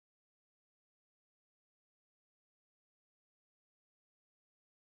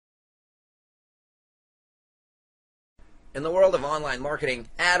In the world of online marketing,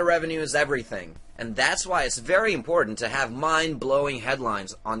 ad revenue is everything, and that's why it's very important to have mind-blowing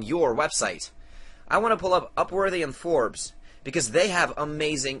headlines on your website. I want to pull up Upworthy and Forbes because they have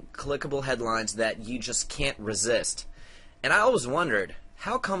amazing clickable headlines that you just can't resist. And I always wondered,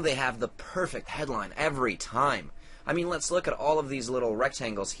 how come they have the perfect headline every time? I mean, let's look at all of these little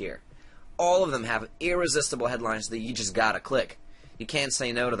rectangles here. All of them have irresistible headlines that you just gotta click. You can't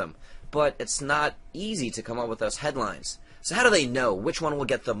say no to them. But it's not easy to come up with those headlines. So how do they know which one will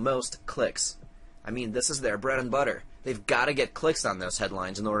get the most clicks? I mean, this is their bread and butter. They've got to get clicks on those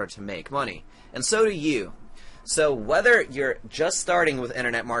headlines in order to make money. And so do you. So whether you're just starting with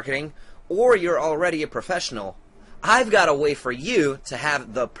internet marketing or you're already a professional, I've got a way for you to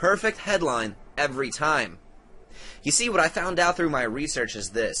have the perfect headline every time. You see, what I found out through my research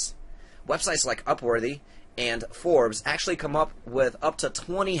is this. Websites like Upworthy and Forbes actually come up with up to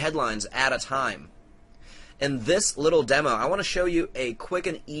 20 headlines at a time. In this little demo, I want to show you a quick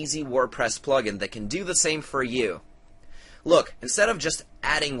and easy WordPress plugin that can do the same for you. Look, instead of just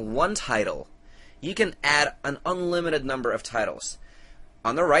adding one title, you can add an unlimited number of titles.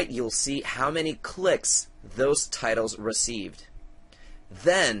 On the right, you'll see how many clicks those titles received.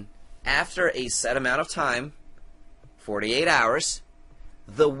 Then, after a set amount of time, 48 hours,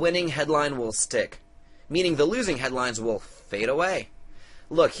 the winning headline will stick, meaning the losing headlines will fade away.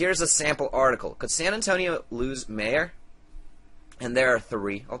 Look, here's a sample article. Could San Antonio lose mayor? And there are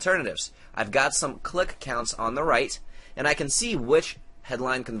 3 alternatives. I've got some click counts on the right, and I can see which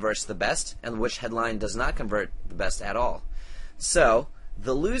headline converts the best and which headline does not convert the best at all. So,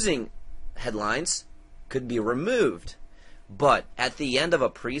 the losing headlines could be removed, but at the end of a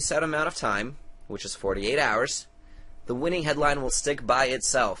preset amount of time, which is 48 hours, the winning headline will stick by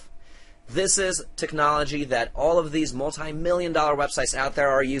itself. This is technology that all of these multi-million-dollar websites out there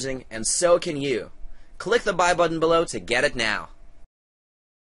are using, and so can you. Click the buy button below to get it now.